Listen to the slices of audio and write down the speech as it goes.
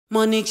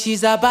Monique,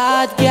 she's a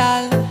bad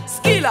girl.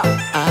 Skilla,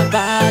 a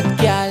bad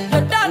girl.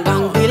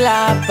 Bang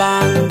bila,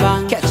 bang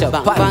bang. Ketchup,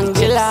 bang bang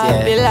bila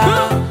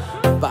bila.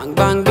 Bang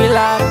bang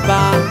bila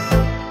bang.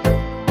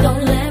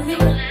 Don't let me,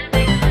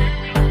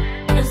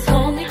 just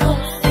hold me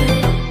close to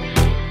you.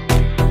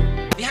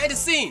 Behind the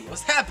scene,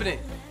 what's happening?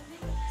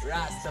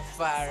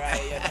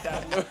 Rastafari,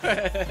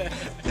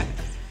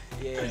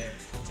 yeah.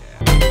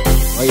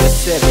 What you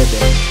say, baby?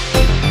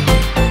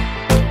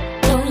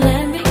 Don't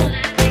let me,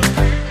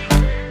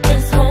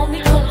 just hold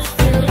me close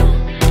to you.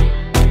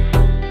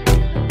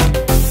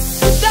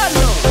 You don't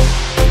know.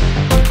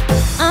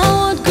 I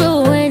won't go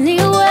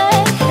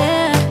anywhere.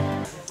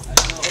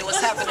 Hey,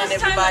 what's happening,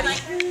 everybody?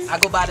 I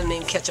go by the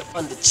name Ketchup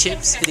on the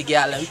chips for the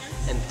gallon,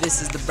 and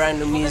this is the brand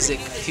new music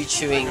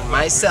featuring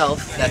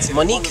myself. That's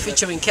Monique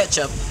featuring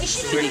Ketchup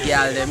for the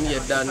gallon. You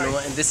don't know,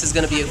 and this is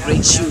gonna be a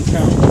great shoot.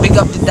 Big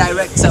up the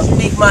director,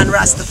 big man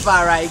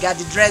Rastafari. You got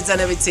the dreads and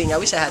everything. I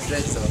wish I had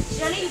dreads though.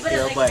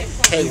 But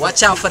hey,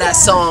 watch out for that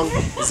song.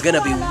 It's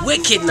gonna be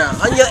wicked now.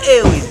 On your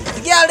airways,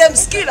 the girl them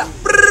skiller.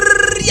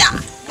 Yeah.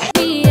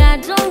 I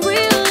don't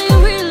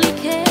really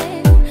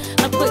care.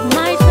 I put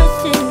my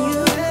trust in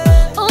you.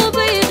 Oh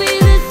baby,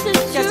 this is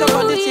true. Ketchup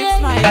on the chips,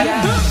 my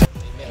girl.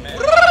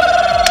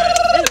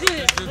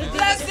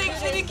 Blessing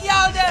for the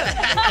girl them.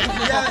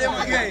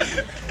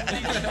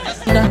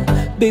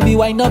 Baby,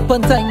 wind up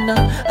on time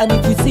now. And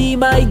if you see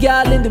my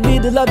girl in the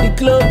middle of the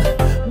club,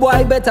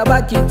 boy, better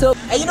back it up.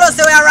 And you know,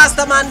 say we are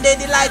Rasta man, then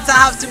the lights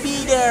have to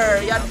be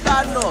there. You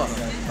don't know.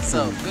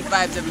 So, good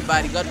vibes,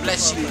 everybody. God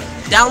bless you.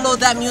 Download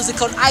that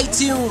music on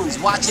iTunes.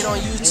 Watch it on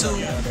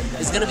YouTube.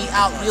 It's gonna be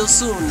out real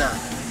soon now.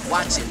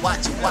 Watch it,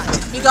 watch it, watch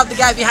it. Pick up the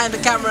guy behind the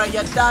camera.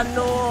 You don't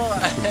know.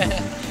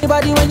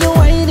 Everybody, when you're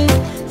whining,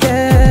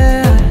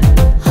 yeah.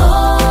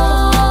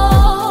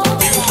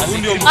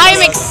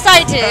 I'm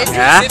excited,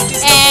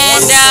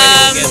 and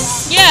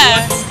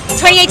yeah,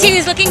 2018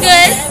 is looking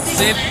good,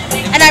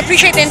 and I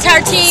appreciate the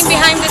entire team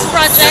behind this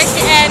project,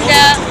 and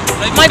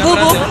my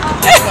boo-boo.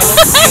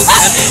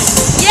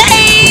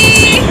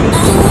 Yay!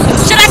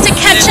 Shout out to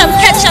Ketchup.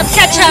 It's an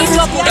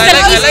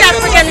East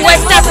African,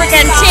 West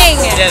African thing.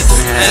 Yes,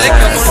 I like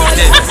your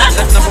confidence.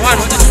 That's number one.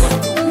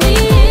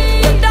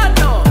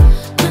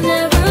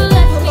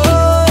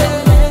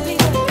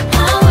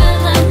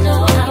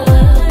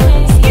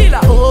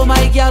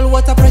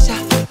 What a pressure.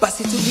 Pass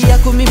it to the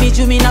aku mimi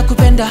jumi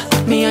nakupenda.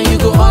 Me and you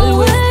go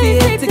always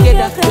stay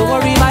together. Don't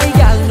worry my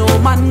girl, no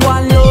man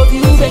gon' love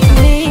you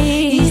better.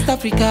 East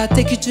Africa,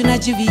 take you to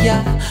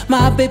Nigeria.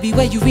 My baby,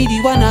 where you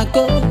really wanna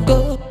go.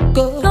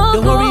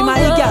 Don't worry my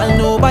girl,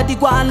 nobody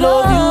gon'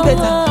 love you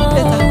better.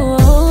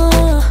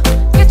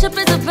 Ketchup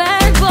is a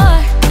bad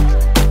boy.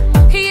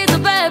 He is a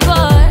bad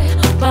boy.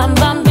 Bam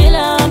bam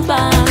bilam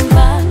bam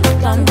bam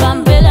bam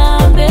bam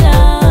bilam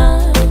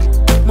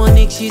bilam.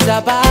 Monique, she's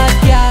a bad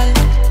girl.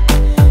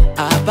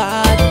 A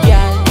bad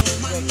girl.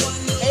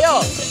 Hey yo,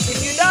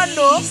 if you don't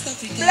know,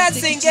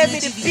 Blessing gave me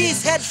the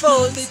Peace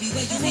headphones. You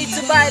need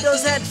to buy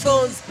those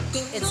headphones.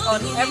 It's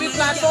on every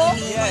platform.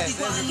 Yes,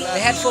 the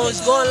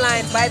headphones, go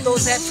online, buy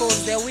those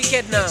headphones. They're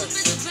wicked now.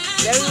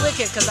 Very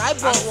wicked, because I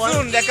bought one.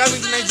 Soon, they're coming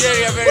to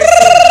Nigeria very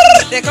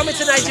soon. They're coming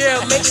to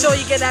Nigeria. Make sure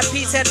you get that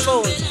Peace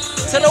headphones.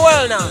 To the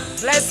world now.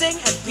 Blessing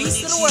and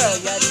peace to the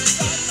world. Yeah.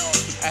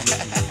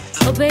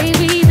 Oh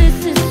baby,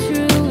 this is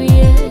true,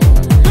 yeah.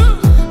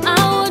 I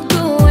would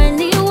go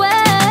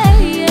anywhere,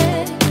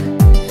 yeah.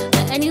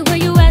 Anywhere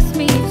you ask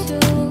me to,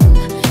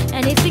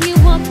 anything you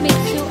want me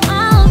to,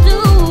 I'll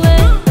do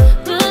it.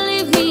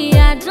 Believe me,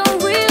 I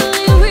don't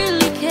really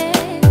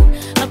care.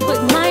 I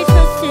put my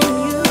trust in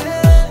you.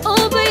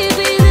 Oh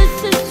baby,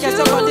 this is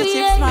Ketchup on the true,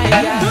 chips, my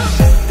yeah.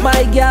 girl.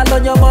 My girl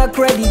on your mark,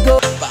 ready, go.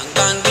 Bang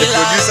bang The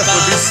producer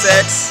for this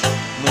set,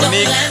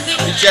 Monique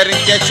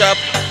featuring Ketchup,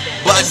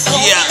 bad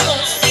girl.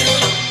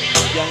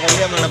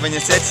 Ukiangalia mnaona venye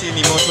seti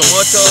ni moto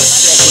moto.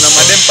 Kuna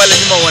madem pale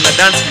nyuma wana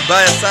dance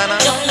vibaya sana.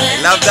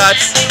 I love that.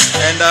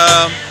 And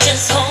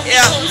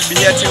yeah, we'll be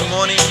here till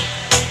morning.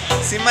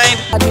 See mind.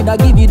 I mean, I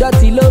give you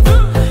dirty love.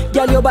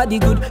 Girl, your body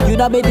good, you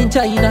not made in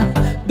China.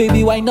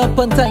 Baby, wind up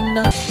on time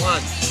now. 1,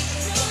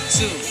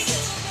 2,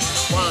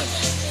 1,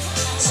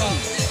 2,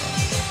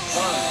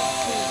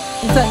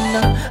 1. Time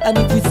now. And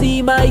if you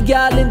see my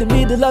girl in the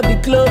middle of the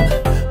club,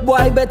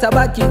 boy, better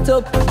back it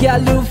up. Girl,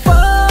 you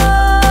fine.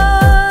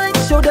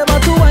 Show them how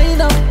to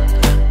wind up.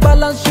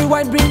 Balance,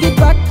 rewind, bring it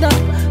back now.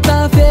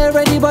 Not fair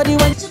anybody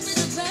when.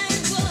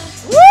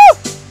 Woo!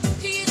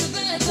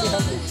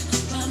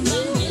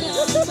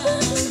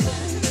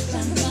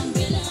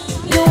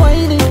 You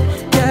whining,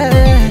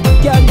 yeah.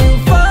 Girl, you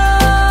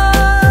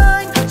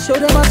fine. Show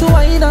them how to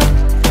wind up.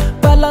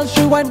 Balance,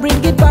 rewind,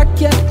 bring it back,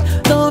 yeah.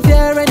 Don't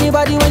fear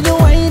anybody when you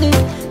whining,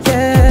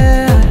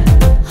 yeah.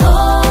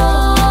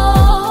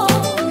 Hold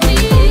me.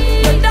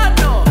 You don't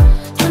know.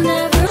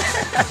 Whenever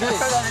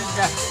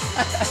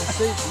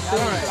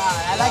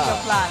I like your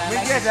plan.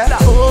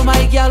 Oh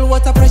my girl,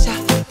 what a pressure.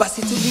 Pass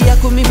it to the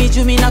aku mimi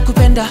jumi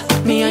nakupenda.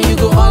 Me and you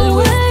go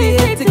always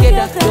stay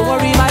together. Don't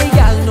worry my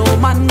girl, no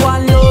man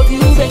gon' love you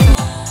better.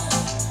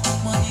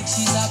 Monique,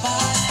 she's a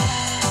bad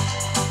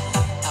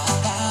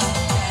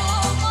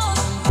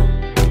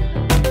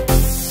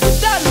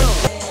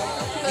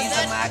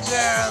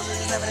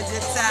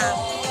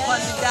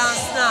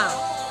dance now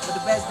with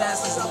the best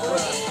dancers in the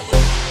world.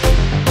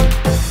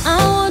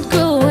 I would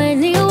go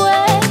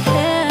anywhere,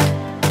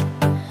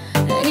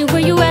 anywhere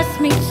you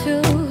ask me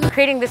to.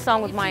 Creating this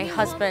song with my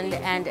husband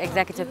and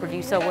executive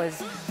producer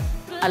was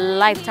a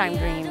lifetime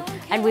dream,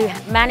 and we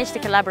managed to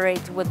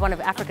collaborate with one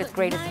of Africa's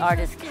greatest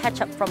artists,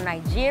 Ketchup from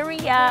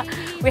Nigeria.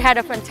 We had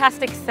a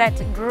fantastic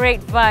set, great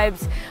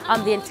vibes.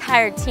 The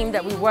entire team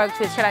that we worked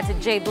with, shout out to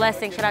Jay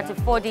Blessing, shout out to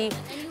 40,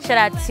 shout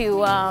out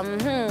to,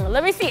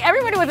 let me see,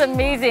 everybody was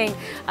amazing.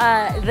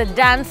 The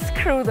dance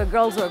crew, the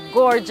girls were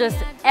gorgeous,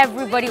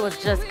 everybody was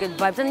just good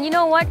vibes. And you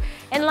know what?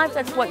 In life,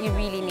 that's what you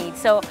really need.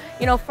 So,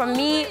 you know, for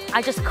me,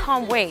 I just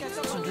can't wait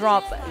to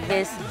drop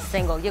this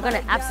single. You're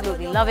gonna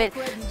absolutely love it.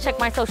 Check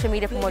my social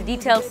media for more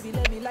details.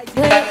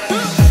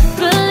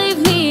 Believe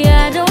me,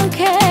 I don't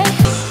care.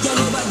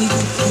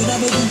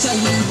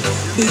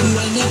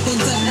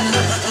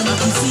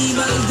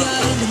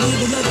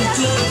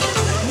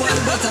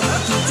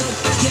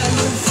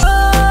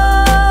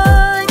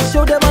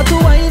 Show them how to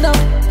wind up,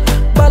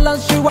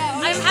 balance you.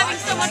 I'm having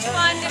so much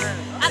fun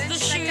at the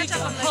shoot.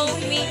 Hold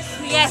me.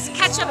 Yes,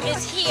 Ketchup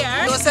is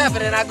here. What's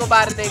happening? I go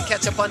by the name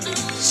Ketchup on the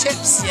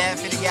chips, yeah,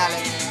 for the gal.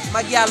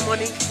 My gal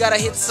Monique got a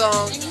hit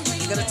song.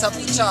 Gonna top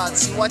the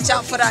charts. You watch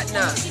out for that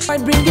now. I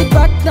bring it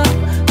back now.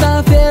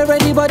 Not fear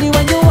anybody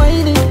when you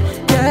whining.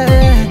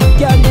 Yeah,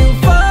 can you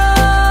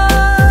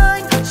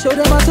find? Show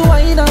them how to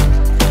wind up,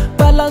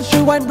 balance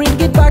you and bring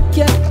it back.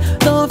 Yeah,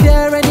 don't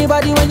fear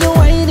anybody when you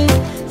whining.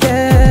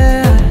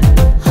 Yeah.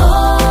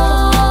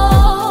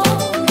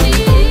 Hold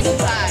me.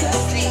 5,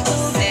 6,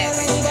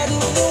 7.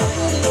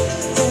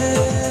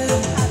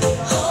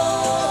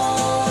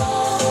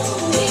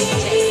 Hold me.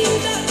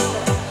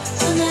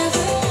 Don't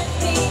ever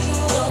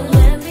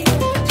let me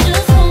go.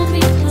 Just hold me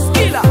close.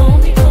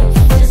 Hold me close.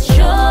 Just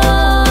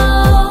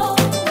show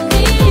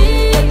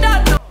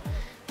me.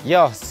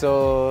 Yo,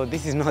 so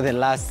this is not the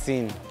last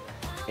scene.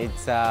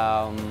 It's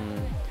the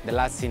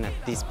last scene at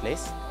this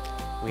place.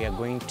 We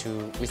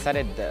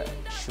started the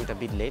shoot a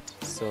bit late,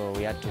 so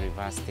we had to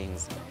reverse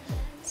things.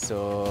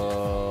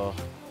 So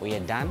we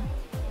are done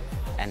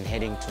and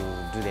heading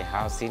to do the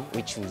house scene,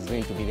 which was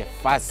going to be the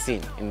first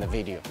scene in the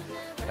video.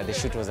 But the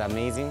shoot was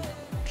amazing.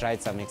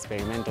 Tried some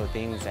experimental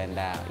things, and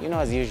you know,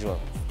 as usual,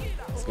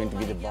 it's going to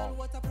be the bomb.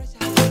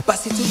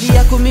 Basi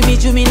tulia kumimi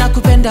jumi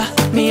nakupenda.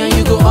 Me and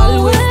you go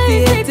always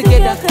stay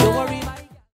together. Don't worry.